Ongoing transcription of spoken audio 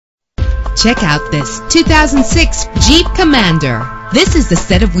Check out this 2006 Jeep Commander. This is the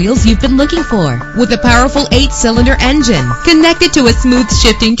set of wheels you've been looking for, with a powerful 8-cylinder engine connected to a smooth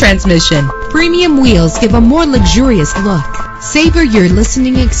shifting transmission. Premium wheels give a more luxurious look. Savor your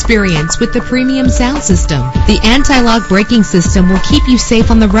listening experience with the premium sound system. The anti-lock braking system will keep you safe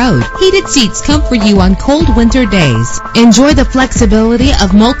on the road. Heated seats comfort you on cold winter days. Enjoy the flexibility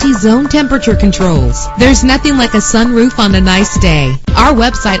of multi-zone temperature controls. There's nothing like a sunroof on a nice day. Our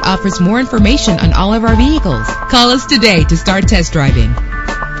website offers more information on all of our vehicles. Call us today to start test driving.